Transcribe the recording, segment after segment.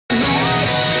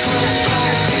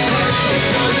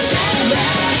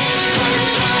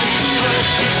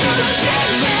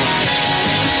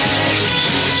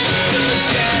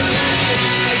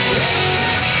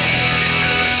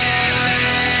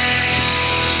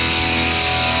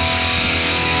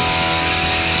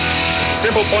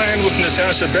Simple Plan with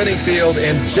Natasha Bedingfield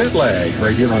and Jet Lag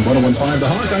right here on 101.5 The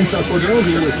Hawk. I'm Chuck Woodrow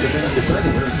here with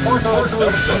Port Hood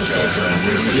Nova Scotia.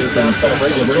 Kraft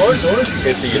Celebration Tour. The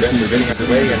events are getting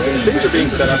underway and things are being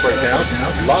set up right now.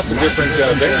 Lots of different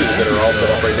venues that are all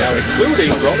set up right now, including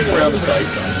roaming around the site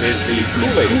is the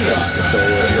Kool-Aid Club. So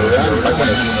you're around, you might want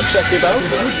to check it out,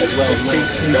 as well as Kate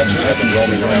and Dutchyshen have been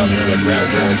roaming around the grounds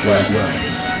there as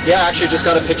well. Yeah, actually just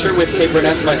got a picture with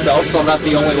Beirness myself, so I'm not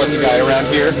the only lucky guy around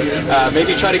here.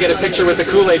 Maybe try to get a picture with the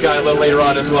Kool-Aid guy a little later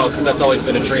on as well, because that's always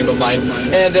been a dream of mine.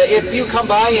 And if you come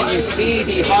by and you see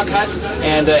the Hawk Hut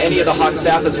and any of the Hawk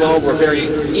staff as well, we're very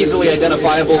easily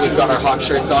identifiable. We've got our Hawk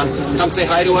shirts on. Come say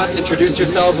hi to us, introduce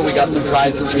yourselves, and we got some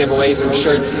prizes to give away, some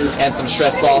shirts and some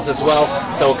stress balls as well.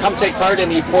 So come take part in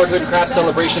the Port Hood Kraft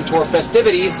Celebration Tour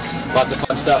festivities. Lots of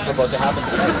fun stuff about to happen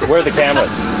tonight. Where are the cameras?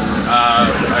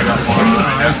 I got one.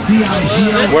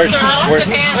 Where's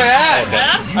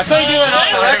I saw you doing it.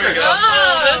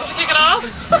 Just to kick it off.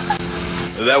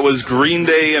 That was Green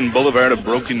Day and Boulevard of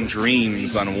Broken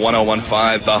Dreams on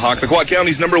 101.5 The Hawk, the Quad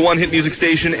County's #1 hit music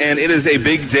station, and it is a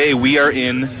big day. We are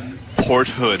in Port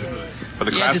Hood for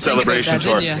the Kraft Celebration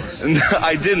Tour.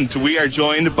 I didn't. We are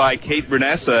joined by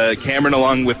Beirness, Cameron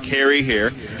along with Carrie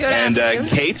here. Good and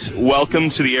Kate, welcome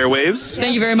to the airwaves.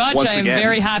 Thank you very much. I am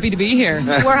very happy to be here.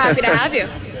 We're happy to have you.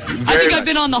 I think I've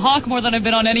been on the Hawk more than I've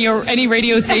been on any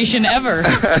radio station ever.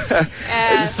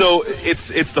 So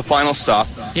it's the final stop.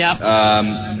 Yeah.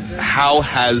 How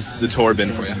has the tour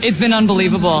been for you? It's been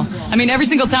unbelievable. I mean, every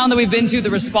single town that we've been to,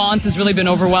 the response has really been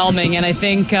overwhelming, and I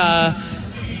think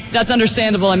that's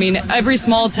understandable. I mean, every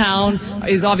small town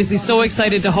is obviously so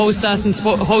excited to host us and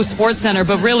host Sportscentre,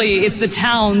 but really it's the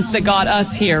towns that got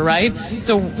us here, right?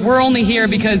 So we're only here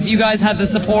because you guys had the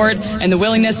support and the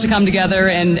willingness to come together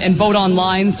and vote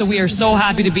online. So we are so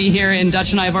happy to be here, and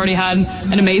Dutch and I have already had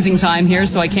an amazing time here,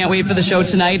 so I can't wait for the show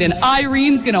tonight, and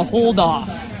Irene's going to hold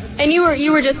off. And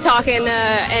you were just talking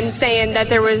and saying that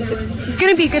there was going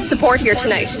to be good support here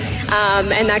tonight,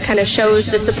 and that kind of shows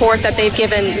the support that they've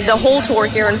given the whole tour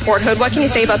here in Port Hood. What can you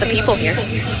say about the people here?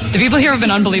 The people here have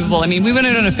been unbelievable. I mean, we went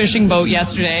out on a fishing boat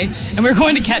yesterday, and we were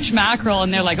going to catch mackerel,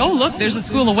 and they're like, "Oh, look, there's a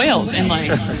school of whales." And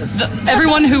like,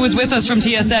 everyone who was with us from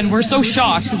TSN, we're so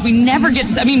shocked because we never get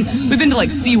to. I mean, we've been to like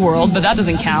SeaWorld, but that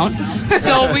doesn't count.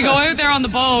 So we go out there on the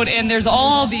boat, and there's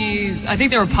all these. I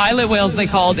think they were pilot whales they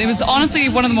called. It was honestly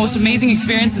one of the most amazing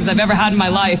experiences I've ever had in my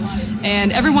life.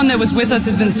 And everyone that was with us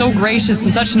has been so gracious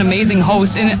and such an amazing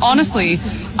host. And honestly,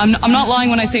 I'm not lying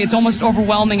when I say it's almost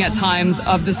overwhelming at times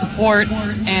of the support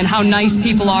and how nice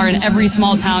people are in every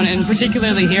small town, and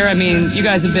particularly here. I mean, you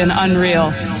guys have been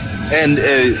unreal. And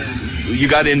you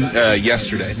got in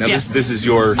yesterday. Now yes. This is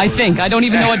your... I think. I don't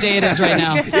even know what day it is right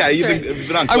now. Yeah, you've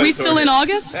been on. Are we still in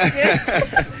August?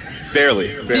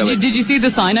 Barely. Did you see the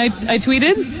sign I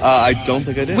tweeted? I don't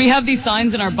think I did. We have these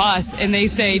signs in our bus, and they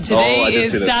say, today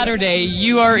is Saturday,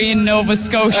 you are in Nova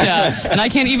Scotia. And I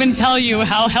can't even tell you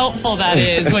how helpful that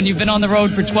is when you've been on the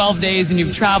road for 12 days and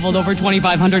you've traveled over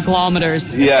 2,500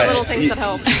 kilometers. Yeah. It's the little things that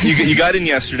help. You got in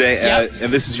yesterday, Yep.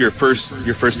 And this is your first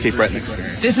Cape Breton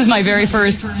experience. This is my very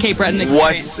first Cape Breton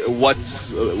experience.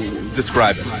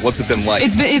 Describe it. What's it been like?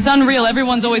 It's unreal.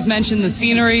 Everyone's always mentioned the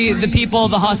scenery, the people,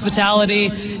 the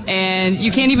hospitality, and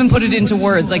you can't even put it into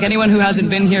words. Like, anyone who hasn't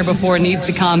been here before needs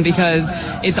to come, because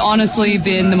it's honestly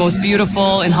been the most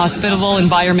beautiful and hospitable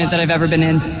environment that I've ever been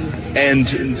in. And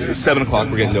 7 o'clock,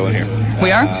 we're getting going here.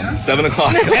 We are? 7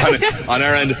 o'clock on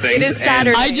our end of things. It is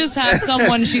Saturday. I just have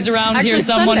someone, she's around here,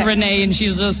 someone, Sunday. Renee, and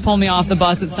she'll just pull me off the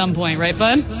bus at some point, right,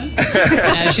 bud?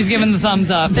 Yeah, she's giving the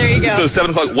thumbs up. There you go. So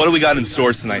 7 o'clock, what do we got in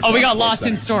store tonight? Oh, we got lots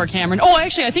in store, Cameron. Oh,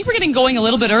 actually, I think we're getting going a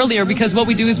little bit earlier, because what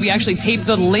we do is we actually tape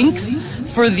the links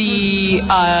for the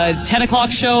 10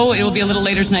 o'clock show. It will be a little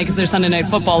later tonight because there's Sunday Night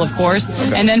Football, of course.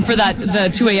 Okay. And then for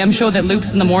the 2 a.m. show that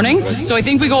loops in the morning. So I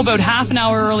think we go about half an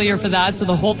hour earlier for that, so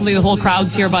hopefully the whole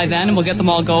crowd's here by then, and we'll get them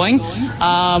all going.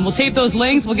 We'll tape those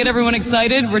links. We'll get everyone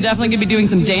excited. We're definitely going to be doing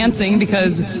some dancing,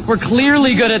 because we're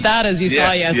clearly good at that, as you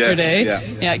saw yesterday. Yes,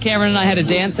 yeah, Cameron and I had a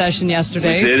dance session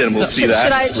yesterday. We did, and we'll see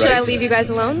that. Should I leave you guys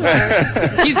alone?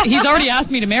 He's already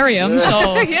asked me to marry him,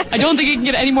 so I don't think it can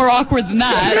get any more awkward than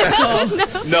that. So.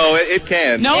 No, it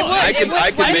can. No, I can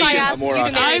make it more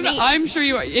awkward. I'm sure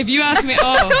you are. If you ask me,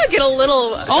 Get a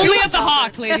little. Only at the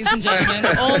Hawk, ladies and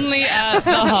gentlemen. Only at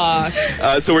the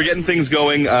Hawk. So we're getting things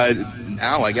going.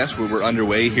 Now, I guess we're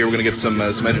underway here. We're going to get some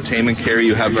entertainment. Carrie,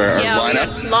 you have our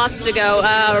lineup. Lots to go.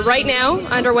 Right now,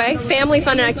 underway, family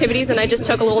fun and activities, and I just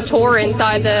took a little tour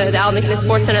inside the Al McInnes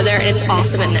Sportscentre there, and it's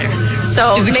awesome in there.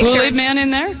 So is the Kool-Aid man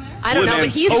in there? I don't know, but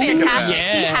he's fantastic.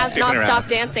 Yeah. He has not stopped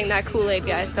dancing, that Kool-Aid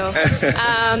guy. So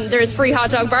there's free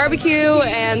hot dog barbecue,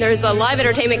 and there's a live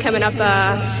entertainment coming up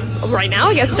right now.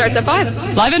 I guess it starts at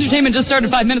 5. Live entertainment just started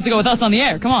 5 minutes ago with us on the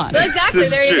air. Come on. Well, exactly.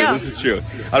 There you go. This is true.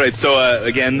 All right, so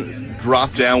again,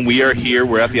 drop down. We are here.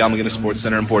 We're at the Beirness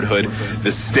Sportscentre in Port Hood.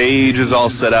 The stage is all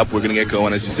set up. We're going to get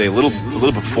going, as you say, a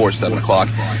little before 7 o'clock.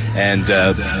 And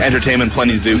entertainment,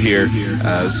 plenty to do here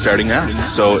starting now.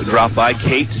 So drop by.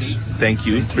 Kate, thank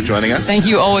you for joining us. Thank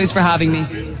you always for having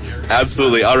me.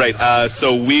 Absolutely. All right,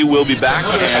 so we will be back,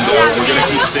 and we're going to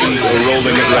keep things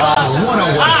rolling.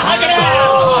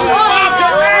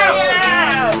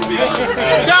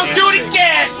 Don't do it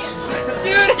again!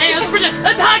 Dude, hey,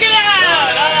 let's hug it out!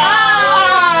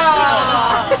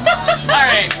 All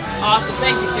right, awesome.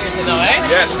 Thank you, seriously, though, eh?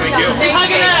 Yes, thank you.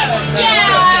 Hug it out! Yeah!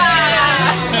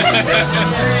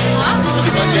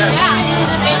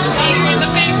 The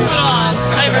face put on.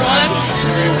 Hi, everyone.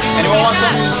 Anyone want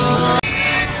some?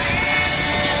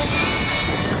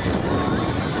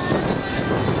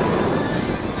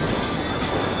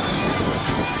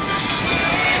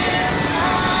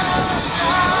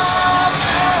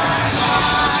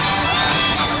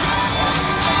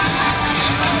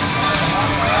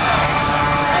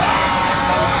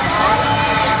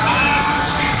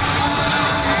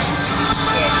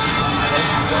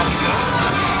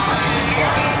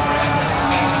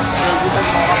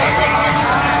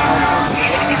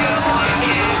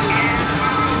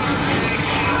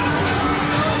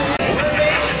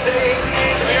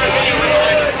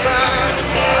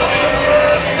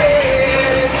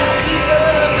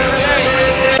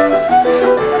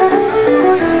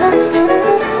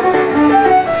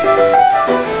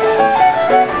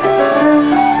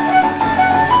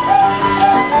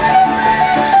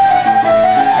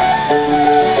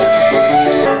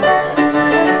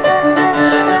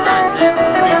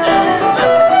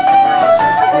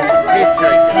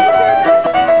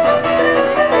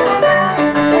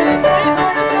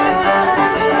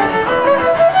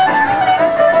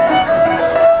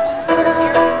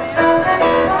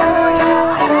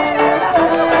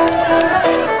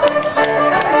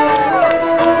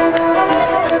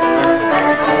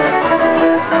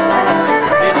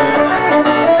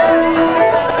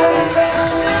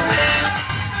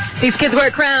 These kids wear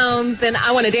crowns, and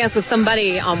I want to dance with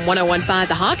somebody on 101.5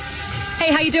 The Hawk.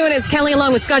 Hey, how you doing? It's Kelly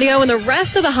along with Scotty O and the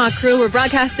rest of the Hawk crew. We're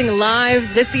broadcasting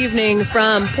live this evening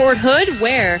from Port Hood,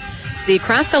 where the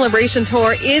Kraft Celebration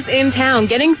Tour is in town,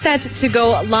 getting set to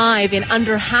go live in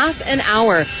under half an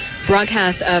hour.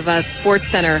 Broadcast of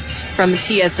SportsCentre from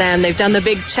TSN. They've done the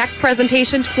big check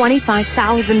presentation,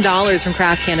 $25,000 from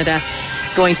Kraft Canada,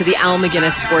 going to the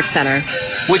McGuinness Sportscentre.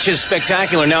 Which is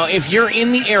spectacular. Now, if you're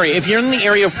in the area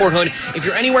of Port Hood, if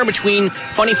you're anywhere between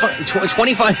 25,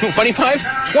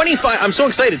 I'm so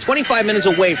excited, 25 minutes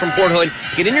away from Port Hood,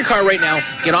 get in your car right now,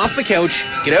 get off the couch,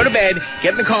 get out of bed,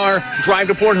 get in the car, drive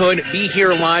to Port Hood, be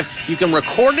here live. You can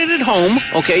record it at home,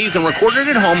 okay? You can record it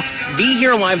at home, be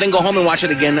here live, then go home and watch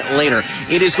it again later.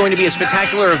 It is going to be a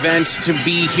spectacular event to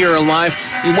be here live.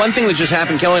 One thing that just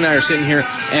happened, Kelly and I are sitting here,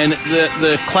 and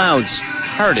the clouds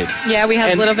parted. Yeah, we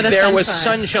had a little bit of sunshine. There was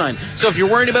sunshine. So if you're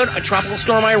worried about a tropical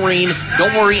storm Irene,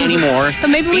 don't worry anymore. But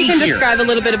maybe we can describe a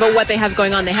little bit about what they have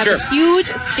going on. They have a huge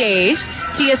stage,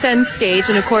 TSN stage,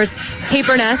 and of course,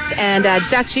 Beirness and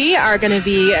Dutchyshen are going to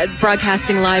be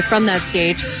broadcasting live from that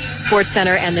stage,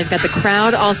 SportsCentre, and they've got the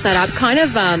crowd all set up, kind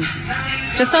of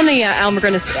just on the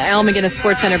McGuinness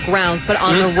SportsCentre grounds, but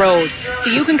on the road. So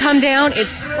you can come down.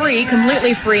 It's free,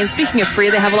 completely free. And speaking of free,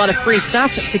 they have a lot of free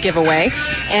stuff to give away.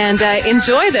 And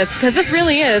enjoy this, because this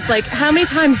really is, like, how many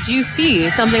times do you see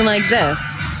something like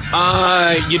this?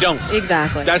 You don't.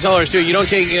 Exactly. That's all there is to it. You don't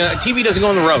take, TV doesn't go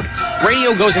on the road.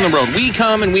 Radio goes on the road. We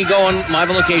come and we go on live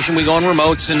on location. We go on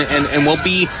remotes and we'll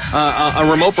be a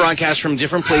remote broadcast from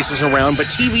different places around. But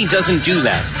TV doesn't do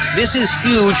that. This is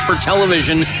huge for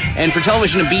television, and for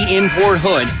television to be in Port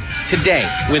Hood today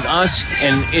with us,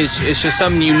 and it's just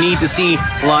something you need to see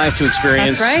live to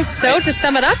experience. That's right. So to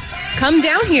sum it up, come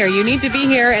down here. You need to be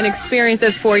here and experience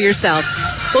this for yourself.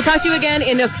 We'll talk to you again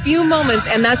in a few moments,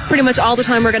 and that's pretty much all the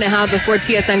time we're going to have before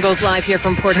TSN goes live here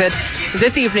from Port Hood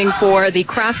this evening for the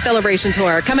Kraft Celebration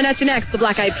Tour. Coming at you next, the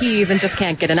Black Eyed Peas, and Just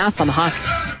Can't Get Enough on the Hawk.